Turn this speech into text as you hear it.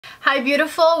Hi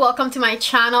beautiful, welcome to my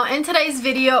channel. In today's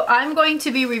video I'm going to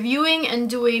be reviewing and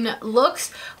doing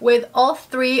looks with all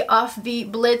three of the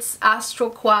Blitz Astral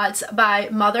Quads by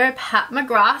Mother Pat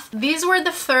McGrath. These were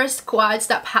the first quads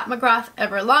that Pat McGrath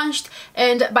ever launched,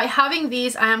 and by having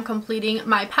these I am completing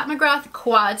my Pat McGrath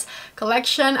Quads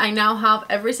collection. I now have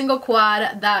every single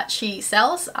quad that she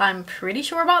sells. I'm pretty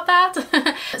sure about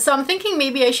that. So I'm thinking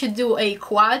maybe I should do a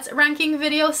quads ranking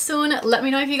video soon. Let me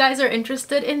know if you guys are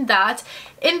interested in that.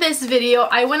 In this video,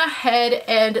 I went ahead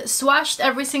and swatched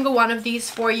every single one of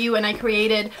these for you, and I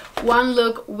created one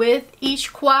look with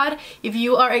each quad. If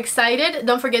you are excited,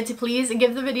 don't forget to please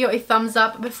give the video a thumbs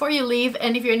up before you leave.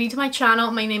 And if you're new to my channel,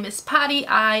 my name is Patty.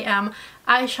 I am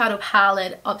eyeshadow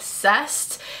palette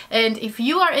obsessed, and if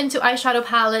you are into eyeshadow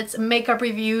palettes, makeup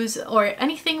reviews, or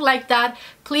anything like that,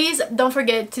 please don't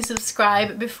forget to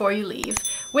subscribe before you leave.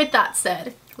 With that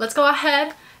said, let's go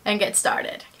ahead and get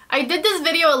started. I did this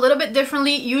video a little bit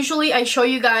differently. Usually I show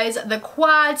you guys the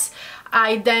quads,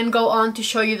 I then go on to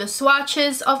show you the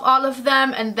swatches of all of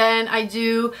them, and then I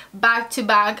do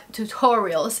back-to-back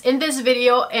tutorials. In this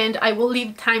video, and I will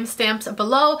leave timestamps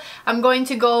below, I'm going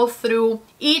to go through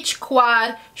each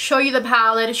quad, show you the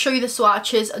palette, show you the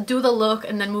swatches, do the look,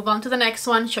 and then move on to the next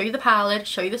one, show you the palette,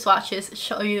 show you the swatches,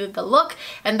 show you the look.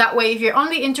 And that way, if you're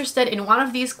only interested in one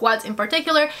of these quads in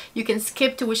particular, you can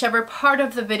skip to whichever part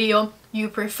of the video you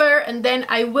prefer, and then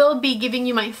I will be giving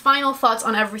you my final thoughts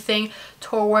on everything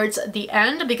towards the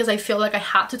end, because I feel like I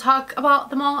had to talk about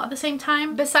them all at the same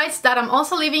time. Besides that, I'm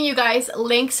also leaving you guys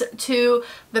links to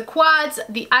the quads,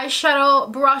 the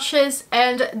eyeshadow brushes,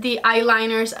 and the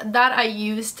eyeliners that I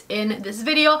used in this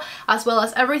video, as well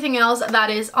as everything else that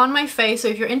is on my face. So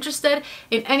if you're interested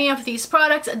in any of these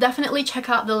products, definitely check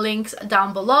out the links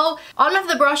down below. All of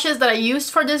the brushes that I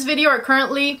used for this video are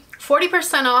currently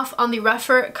 40% off on the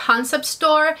REPHR concept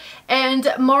store,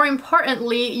 and more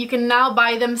importantly, you can now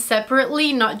buy them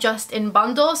separately, not just in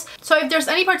bundles. So if there's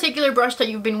any particular brush that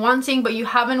you've been wanting but you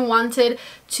haven't wanted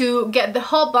to get the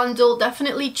whole bundle,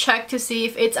 definitely check to see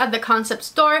if it's at the concept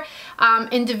store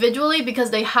individually,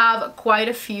 because they have quite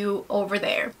a few over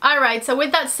there. Alright, so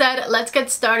with that said, let's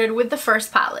get started with the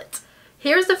first palette.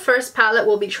 Here's the first palette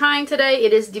we'll be trying today.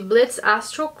 It is the Blitz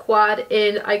Astral Quad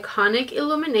in Iconic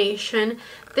Illumination.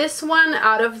 This one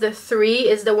out of the three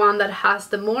is the one that has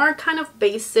the more kind of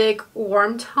basic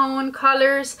warm tone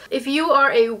colors. If you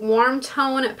are a warm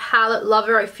tone palette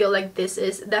lover, I feel like this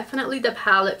is definitely the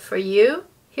palette for you.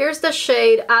 Here's the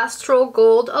shade Astral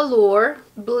Gold Allure,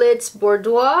 Blitz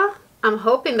Bordeaux, I'm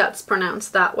hoping that's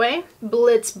pronounced that way,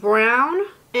 Blitz Brown,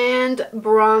 and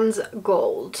Bronze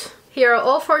Gold. Here are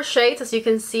all four shades. As you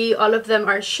can see, all of them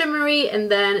are shimmery, and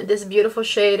then this beautiful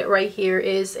shade right here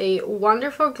is a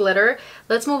wonderful glitter.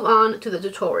 Let's move on to the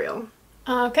tutorial.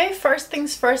 Okay, first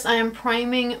things first, I am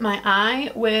priming my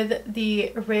eye with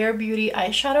the Rare Beauty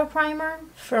eyeshadow primer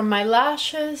from my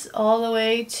lashes all the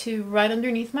way to right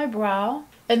underneath my brow.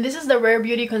 And this is the Rare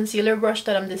Beauty concealer brush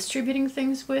that I'm distributing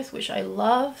things with, which I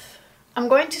love. I'm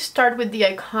going to start with the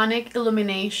Iconic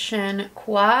Illumination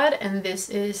quad, and this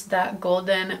is that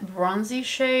golden bronzy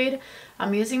shade.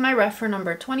 I'm using my REPHR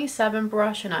number 27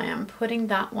 brush, and I am putting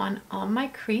that one on my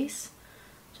crease,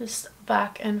 just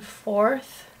back and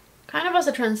forth, kind of as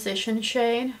a transition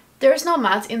shade. There's no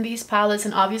matte in these palettes,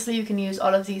 and obviously you can use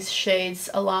all of these shades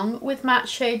along with matte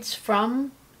shades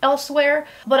from elsewhere,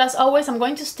 but as always I'm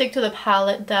going to stick to the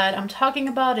palette that I'm talking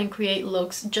about and create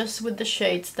looks just with the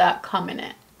shades that come in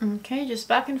it. Okay, just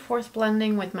back and forth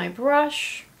blending with my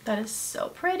brush. That is so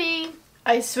pretty.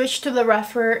 I switched to the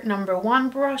REPHR number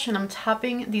 1 brush, and I'm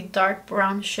tapping the dark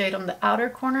brown shade on the outer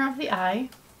corner of the eye.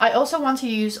 I also want to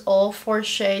use all four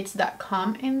shades that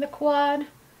come in the quad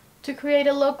to create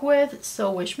a look with,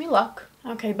 so wish me luck.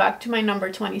 Okay, back to my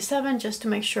number 27 just to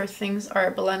make sure things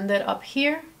are blended up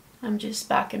here. I'm just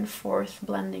back and forth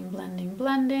blending, blending,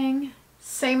 blending.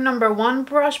 Same number 1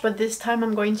 brush, but this time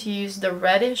I'm going to use the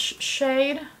reddish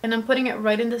shade, and I'm putting it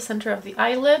right in the center of the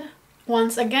eyelid.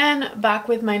 Once again, back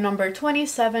with my number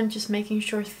 27, just making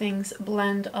sure things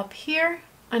blend up here.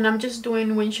 And I'm just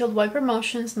doing windshield wiper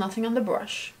motions, nothing on the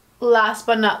brush. Last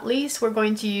but not least, we're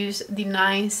going to use the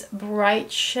nice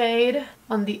bright shade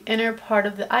on the inner part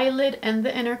of the eyelid and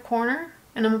the inner corner.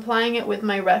 And I'm applying it with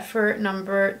my REPHR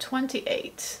number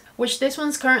 28. Which this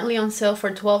one's currently on sale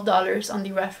for $12 on the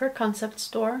REPHR concept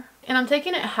store. And I'm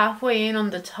taking it halfway in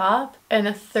on the top and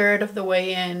a third of the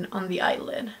way in on the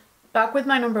eyelid. Back with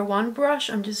my number 1 brush,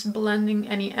 I'm just blending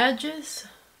any edges.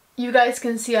 You guys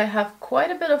can see I have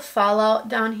quite a bit of fallout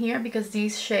down here because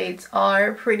these shades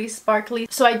are pretty sparkly.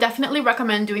 So I definitely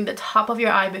recommend doing the top of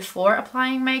your eye before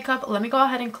applying makeup. Let me go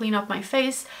ahead and clean up my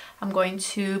face. I'm going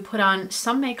to put on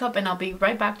some makeup and I'll be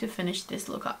right back to finish this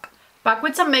look up. Back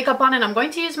with some makeup on, and I'm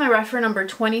going to use my REPHR number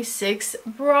 26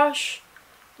 brush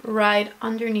right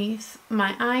underneath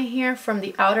my eye here from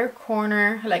the outer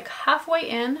corner, like halfway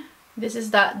in. This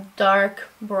is that dark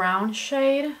brown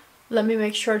shade. Let me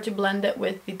make sure to blend it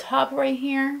with the top right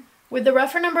here. With the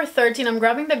REPHR number 13, I'm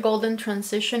grabbing the golden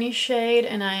transition-y shade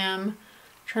and I am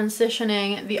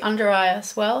transitioning the under eye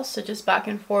as well, so just back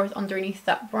and forth underneath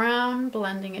that brown,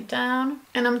 blending it down.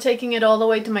 And I'm taking it all the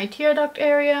way to my tear duct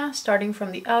area, starting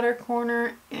from the outer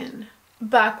corner in.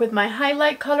 Back with my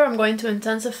highlight color, I'm going to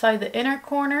intensify the inner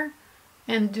corner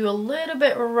and do a little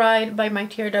bit right by my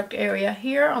tear duct area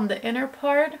here on the inner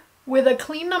part. With a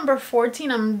clean number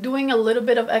 14, I'm doing a little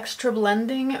bit of extra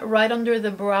blending right under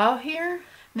the brow here.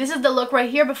 This is the look right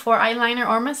here before eyeliner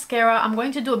or mascara. I'm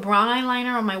going to do a brown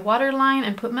eyeliner on my waterline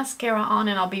and put mascara on,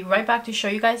 and I'll be right back to show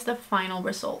you guys the final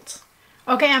result.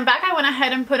 Okay, I'm back. I went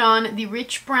ahead and put on the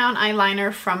rich brown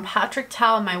eyeliner from Patrick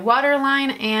Ta on my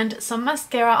waterline and some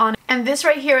mascara on. And this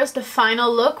right here is the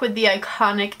final look with the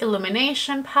iconic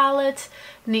Illumination palette.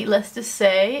 Needless to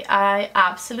say, I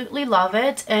absolutely love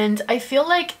it, and I feel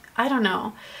like, I don't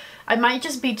know, I might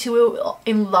just be too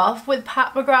in love with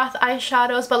Pat McGrath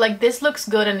eyeshadows, but like this looks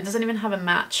good and it doesn't even have a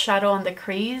matte shadow on the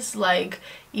crease. Like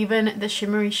even the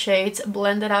shimmery shades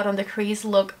blended out on the crease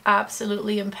look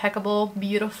absolutely impeccable,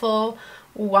 beautiful,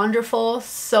 wonderful,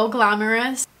 so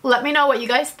glamorous. Let me know what you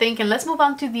guys think, and let's move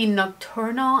on to the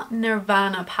Nocturnal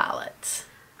Nirvana palette.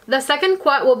 The second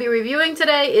quad we'll be reviewing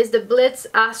today is the Blitz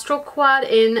Astral Quad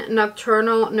in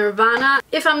Nocturnal Nirvana.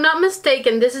 If I'm not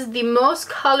mistaken, this is the most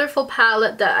colorful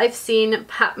palette that I've seen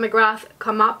Pat McGrath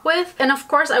come up with. And of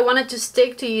course, I wanted to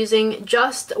stick to using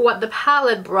just what the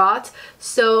palette brought.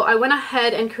 So I went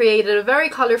ahead and created a very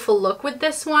colorful look with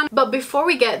this one. But before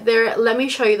we get there, let me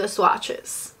show you the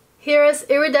swatches. Here is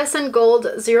Iridescent Gold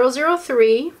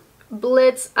 003,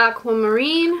 Blitz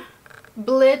Aquamarine,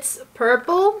 Blitz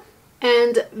Purple,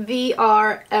 and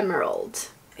VR Emerald.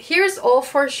 Here's all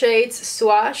 4 shades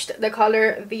swatched. The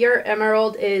color VR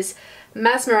Emerald is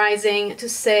mesmerizing to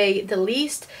say the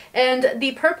least, and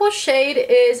the purple shade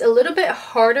is a little bit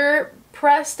harder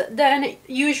pressed than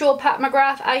usual Pat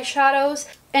McGrath eyeshadows,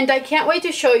 and I can't wait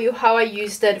to show you how I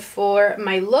used it for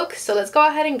my look, so let's go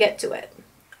ahead and get to it.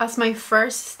 As my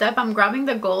first step, I'm grabbing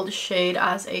the gold shade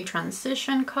as a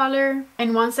transition color.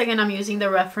 And once again, I'm using the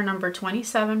REPHR number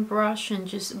 27 brush and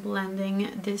just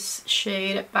blending this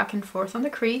shade back and forth on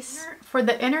the crease. For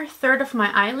the inner third of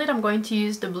my eyelid, I'm going to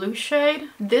use the blue shade.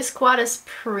 This quad is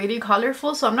pretty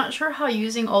colorful, so I'm not sure how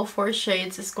using all 4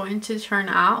 shades is going to turn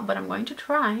out, but I'm going to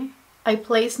try. I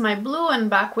place my blue,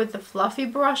 and back with the fluffy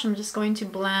brush, I'm just going to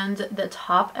blend the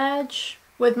top edge.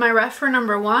 With my REPHR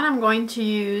number 1, I'm going to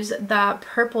use that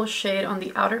purple shade on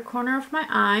the outer corner of my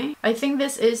eye. I think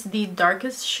this is the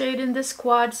darkest shade in this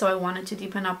quad, so I wanted to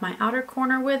deepen up my outer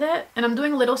corner with it. And I'm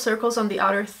doing little circles on the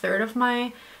outer third of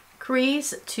my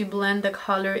crease to blend the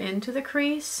color into the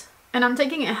crease. And I'm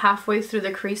taking it halfway through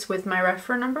the crease with my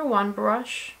REPHR number 1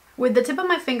 brush. With the tip of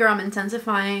my finger, I'm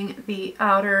intensifying the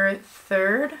outer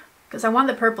third because I want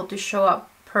the purple to show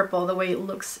up purple the way it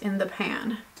looks in the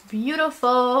pan.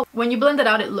 Beautiful. When you blend it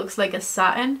out, it looks like a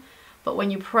satin, but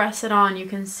when you press it on, you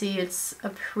can see it's a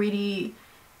pretty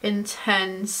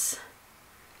intense,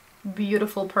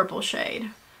 beautiful purple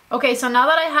shade. Okay, so now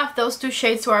that I have those 2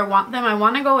 shades where I want them, I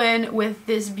want to go in with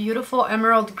this beautiful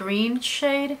emerald green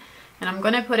shade, and I'm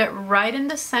gonna put it right in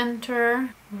the center,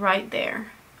 right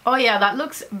there. Oh yeah, that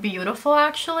looks beautiful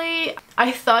actually.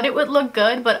 I thought it would look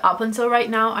good, but up until right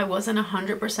now, I wasn't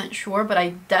 100% sure, but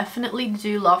I definitely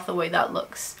do love the way that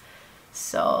looks.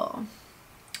 So,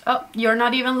 oh, you're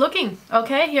not even looking.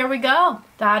 Okay, here we go.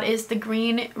 That is the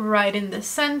green right in the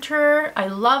center. I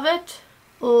love it.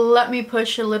 Let me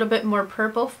push a little bit more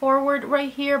purple forward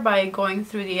right here by going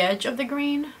through the edge of the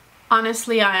green.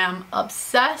 Honestly, I am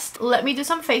obsessed. Let me do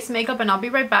some face makeup and I'll be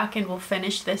right back and we'll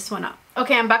finish this one up.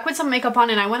 Okay, I'm back with some makeup on,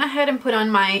 and I went ahead and put on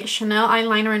my Chanel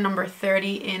eyeliner in number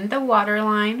 30 in the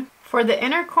waterline. For the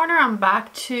inner corner, I'm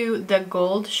back to the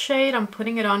gold shade. I'm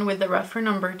putting it on with the REPHR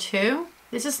number 2.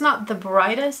 This is not the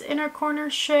brightest inner corner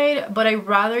shade, but I'd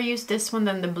rather use this one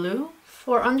than the blue.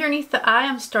 For underneath the eye,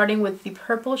 I'm starting with the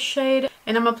purple shade,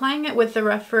 and I'm applying it with the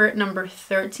REPHR number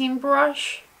 13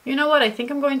 brush. You know what? I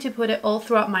think I'm going to put it all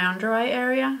throughout my under eye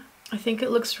area. I think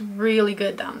it looks really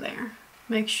good down there.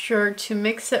 Make sure to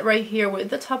mix it right here with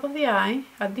the top of the eye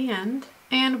at the end.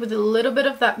 And with a little bit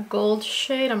of that gold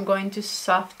shade, I'm going to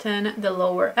soften the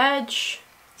lower edge.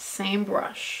 Same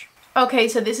brush. Okay,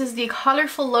 so this is the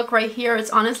colorful look right here. It's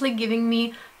honestly giving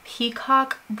me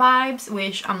peacock vibes,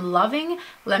 which I'm loving.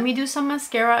 Let me do some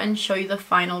mascara and show you the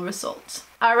final results.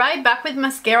 Alright, back with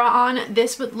mascara on.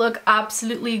 This would look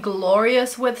absolutely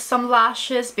glorious with some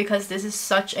lashes because this is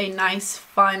such a nice,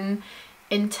 fun,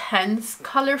 intense,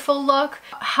 colorful look.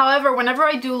 However, whenever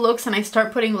I do looks and I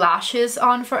start putting lashes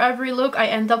on for every look, I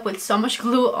end up with so much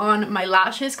glue on my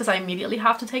lashes because I immediately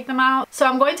have to take them out. So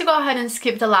I'm going to go ahead and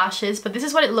skip the lashes, but this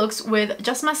is what it looks with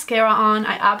just mascara on.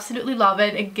 I absolutely love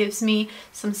it. It gives me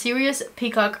some serious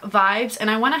peacock vibes,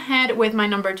 and I went ahead with my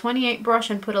number 28 brush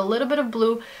and put a little bit of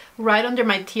blue right under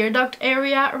my tear duct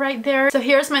area right there. So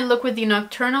here's my look with the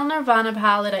Nocturnal Nirvana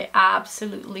palette. I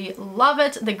absolutely love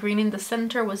it. The green in the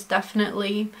center was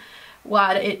definitely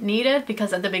what it needed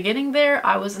because at the beginning there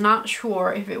I was not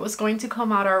sure if it was going to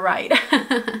come out alright.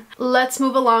 Let's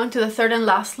move along to the third and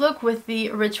last look with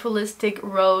the Ritualistic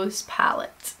Rose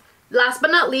palette. Last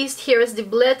but not least, here is the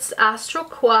Blitz Astral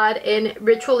Quad in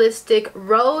Ritualistic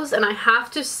Rose, and I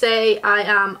have to say I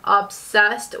am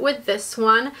obsessed with this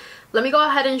one. Let me go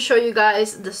ahead and show you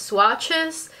guys the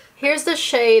swatches. Here's the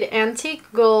shade Antique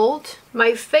Gold,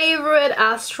 my favorite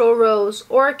Astral Rose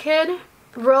Orchid,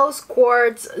 Rose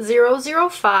Quartz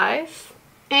 005,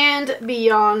 and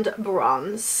Beyond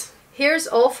Bronze. Here's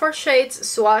all 4 shades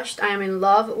swatched. I am in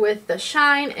love with the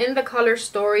shine and the color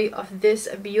story of this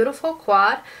beautiful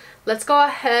quad. Let's go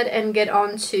ahead and get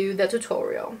on to the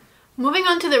tutorial. Moving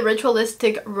on to the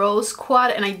Ritualistic Rose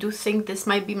Quad, and I do think this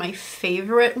might be my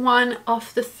favorite one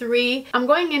of the 3. I'm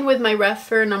going in with my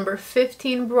REPHR number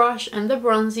 15 brush and the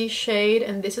bronzy shade,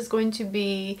 and this is going to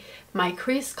be my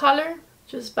crease color.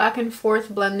 Just back and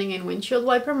forth blending in windshield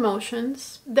wiper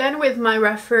motions. Then with my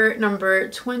REPHR number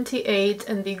 28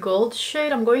 and the gold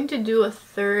shade, I'm going to do a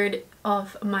third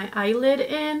of my eyelid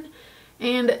in.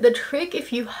 And the trick,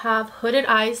 if you have hooded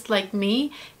eyes like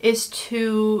me, is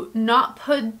to not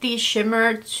put the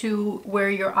shimmer to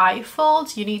where your eye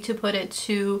folds. You need to put it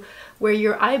to where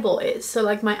your eyeball is. So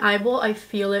like my eyeball, I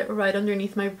feel it right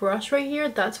underneath my brush right here.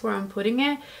 That's where I'm putting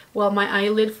it, while my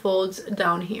eyelid folds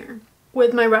down here.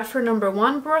 With my REPHR number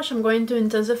 1 brush, I'm going to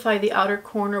intensify the outer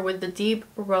corner with the deep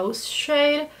rose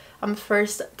shade. I'm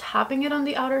first tapping it on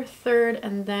the outer third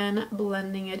and then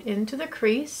blending it into the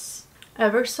crease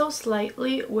ever so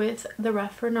slightly with the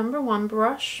REPHR number 1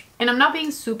 brush. And I'm not being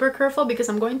super careful because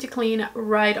I'm going to clean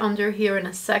right under here in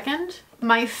a second.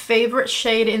 My favorite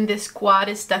shade in this quad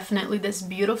is definitely this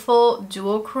beautiful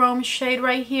duochrome shade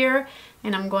right here.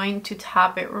 And I'm going to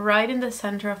tap it right in the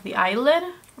center of the eyelid,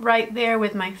 right there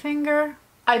with my finger.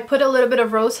 I put a little bit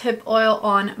of rose hip oil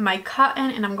on my cotton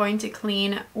and I'm going to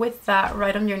clean with that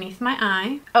right underneath my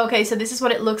eye. Okay, so this is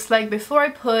what it looks like before I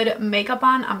put makeup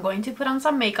on. I'm going to put on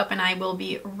some makeup and I will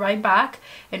be right back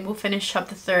and we'll finish up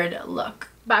the third look.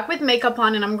 Back with makeup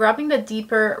on, and I'm grabbing the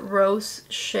deeper rose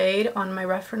shade on my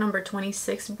REPHR number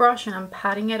 26 brush and I'm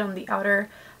patting it on the outer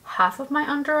half of my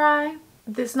under eye.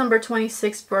 This number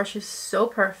 26 brush is so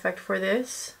perfect for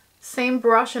this. Same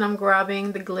brush, and I'm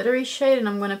grabbing the glittery shade and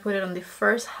I'm going to put it on the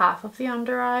first half of the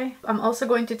under eye. I'm also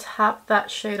going to tap that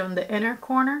shade on the inner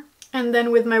corner. And then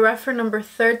with my REPHR number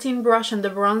 13 brush and the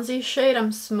bronzy shade,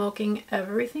 I'm smoking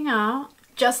everything out.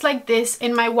 Just like this.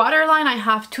 In my waterline, I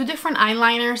have 2 different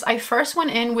eyeliners. I first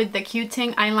went in with the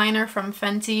Q-Ting eyeliner from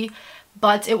Fenty,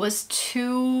 but it was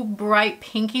too bright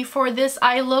pinky for this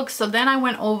eye look. So then I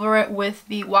went over it with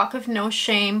the Walk of No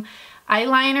Shame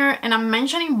eyeliner, and I'm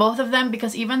mentioning both of them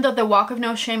because even though the Walk of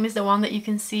No Shame is the one that you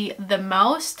can see the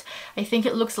most, I think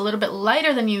it looks a little bit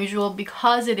lighter than usual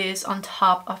because it is on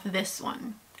top of this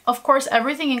one. Of course,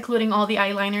 everything including all the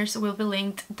eyeliners will be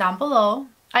linked down below.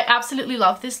 I absolutely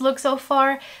love this look so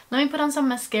far. Let me put on some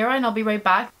mascara and I'll be right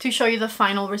back to show you the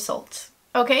final results.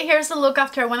 Okay, here's the look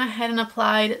after I went ahead and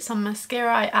applied some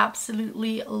mascara. I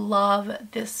absolutely love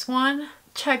this one.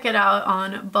 Check it out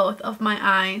on both of my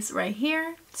eyes right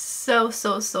here. So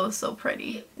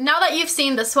pretty. Now that you've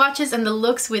seen the swatches and the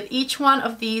looks with each one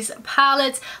of these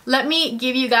palettes, let me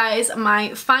give you guys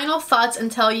my final thoughts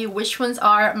and tell you which ones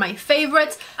are my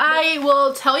favorites. I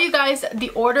will tell you guys the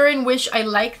order in which I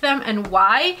like them and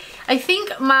why. I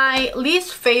think my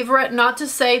least favorite, not to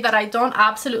say that I don't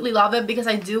absolutely love it because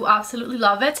I do absolutely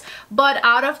love it, but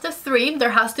out of the 3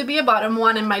 there has to be a bottom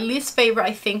one, and my least favorite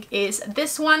I think is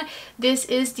this one. This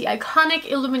is the iconic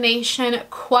Illumination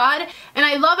Quad, and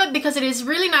I love it because it is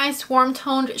really nice warm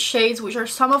toned shades, which are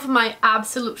some of my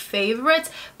absolute favorites,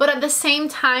 but at the same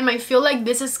time I feel like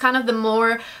this is kind of the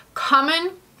more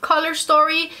common color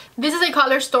story. This is a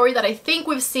color story that I think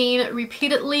we've seen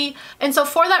repeatedly, and so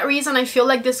for that reason I feel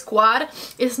like this quad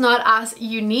is not as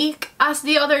unique as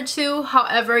the other two.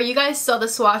 However, you guys saw the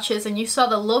swatches and you saw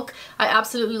the look. I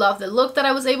absolutely love the look that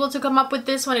I was able to come up with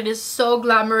this one. It is so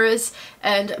glamorous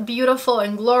and beautiful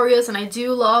and glorious, and I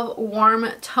do love warm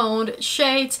toned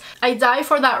shades. I die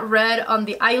for that red on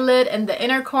the eyelid and the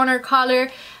inner corner color.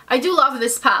 I do love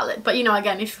this palette, but you know,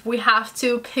 again, if we have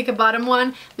to pick a bottom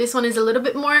one, this one is a little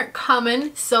bit more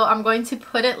common, so I'm going to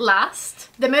put it last.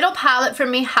 The middle palette for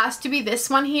me has to be this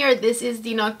one here. This is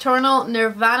the Nocturnal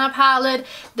Nirvana palette,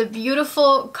 the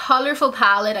beautiful, colorful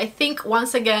palette. I think,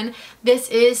 once again, this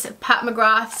is Pat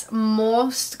McGrath's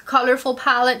most colorful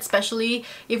palette, especially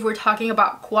if we're talking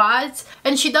about quads.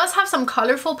 And she does have some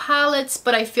colorful palettes,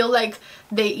 but I feel like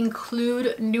they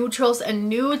include neutrals and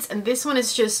nudes, and this one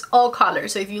is just all color.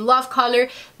 So if you love color,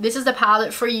 this is the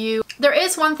palette for you. There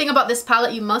is one thing about this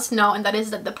palette you must know, and that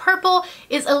is that the purple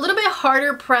is a little bit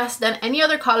harder pressed than any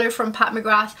other color from Pat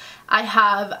McGrath I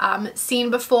have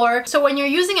seen before. So when you're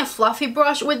using a fluffy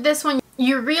brush with this one,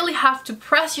 you really have to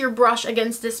press your brush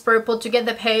against this purple to get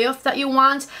the payoff that you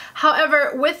want.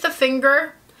 However, with the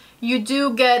finger, you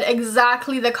do get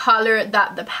exactly the color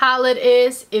that the palette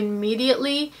is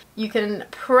immediately. You can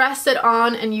press it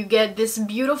on and you get this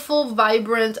beautiful,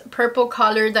 vibrant purple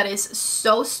color that is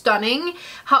so stunning.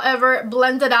 However,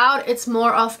 blended out, it's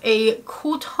more of a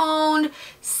cool toned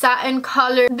satin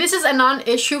color. This is a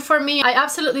non-issue for me. I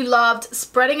absolutely loved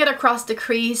spreading it across the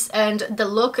crease and the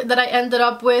look that I ended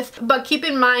up with. But keep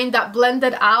in mind that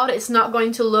blended out, it's not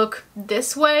going to look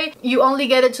this way. You only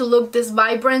get it to look this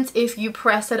vibrant if you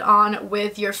press it on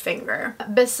with your finger.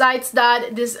 Besides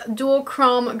that, this dual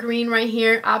chrome green right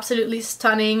here, absolutely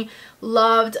stunning.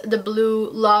 Loved the blue,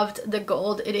 loved the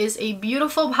gold. It is a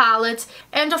beautiful palette,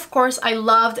 and of course I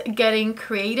loved getting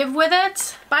creative with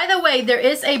it. By the way, there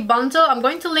is a bundle. I'm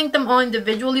going to link them all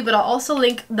individually, but I'll also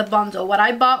link the bundle. What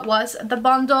I bought was the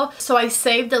bundle, so I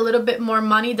saved a little bit more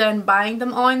money than buying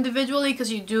them all individually,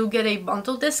 because you do get a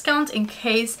bundle discount in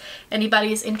case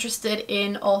anybody is interested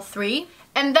in all three.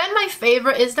 And then my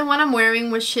favorite is the one I'm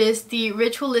wearing, which is the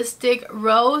Ritualistic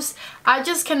Rose. I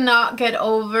just cannot get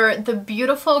over the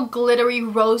beautiful glittery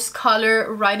rose color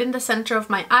right in the center of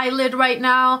my eyelid right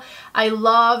now. I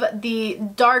love the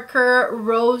darker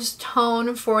rose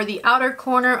tone for the outer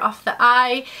corner of the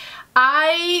eye.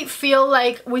 I feel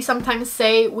like we sometimes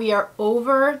say we are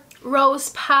over rose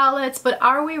palettes, but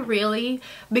are we really?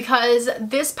 Because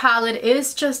this palette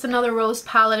is just another rose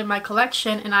palette in my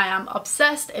collection, and I am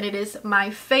obsessed, and it is my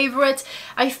favorite.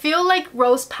 I feel like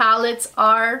rose palettes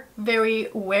are very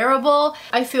wearable.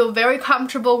 I feel very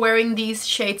comfortable wearing these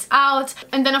shades out.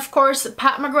 And then of course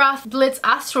Pat McGrath Blitz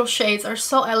Astral shades are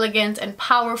so elegant and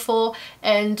powerful,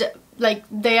 and like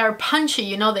they are punchy,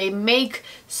 you know, they make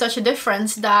such a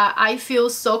difference that I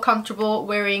feel so comfortable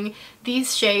wearing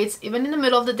these shades even in the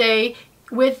middle of the day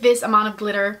with this amount of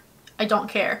glitter. I don't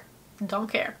care.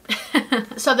 Don't care.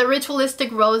 So the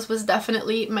Ritualistic Rose was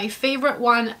definitely my favorite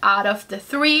one out of the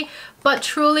three, but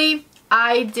truly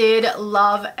I did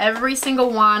love every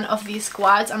single one of these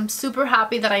quads. I'm super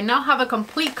happy that I now have a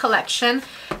complete collection.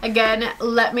 Again,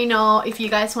 let me know if you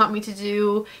guys want me to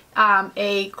do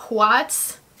a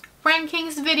quads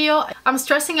rankings video. I'm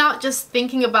stressing out just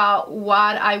thinking about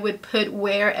what I would put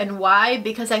where and why,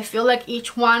 because I feel like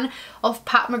each one of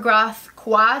Pat McGrath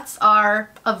quads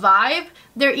are a vibe.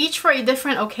 They're each for a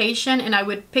different occasion, and I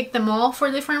would pick them all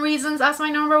for different reasons as my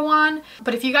number one.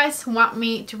 But if you guys want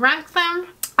me to rank them,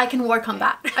 I can work on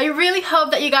that. I really hope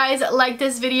that you guys liked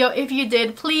this video. If you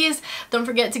did, please don't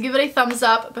forget to give it a thumbs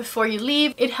up before you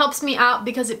leave. It helps me out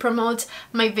because it promotes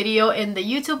my video in the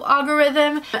YouTube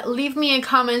algorithm. Leave me a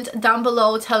comment down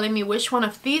below telling me which one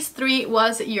of these three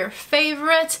was your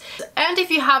favorite. And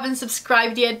if you haven't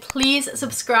subscribed yet, please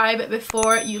subscribe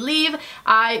before you leave.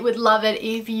 I would love it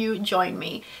if you join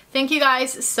me. Thank you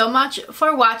guys so much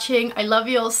for watching. I love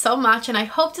you all so much, and I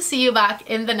hope to see you back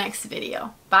in the next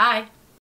video. Bye!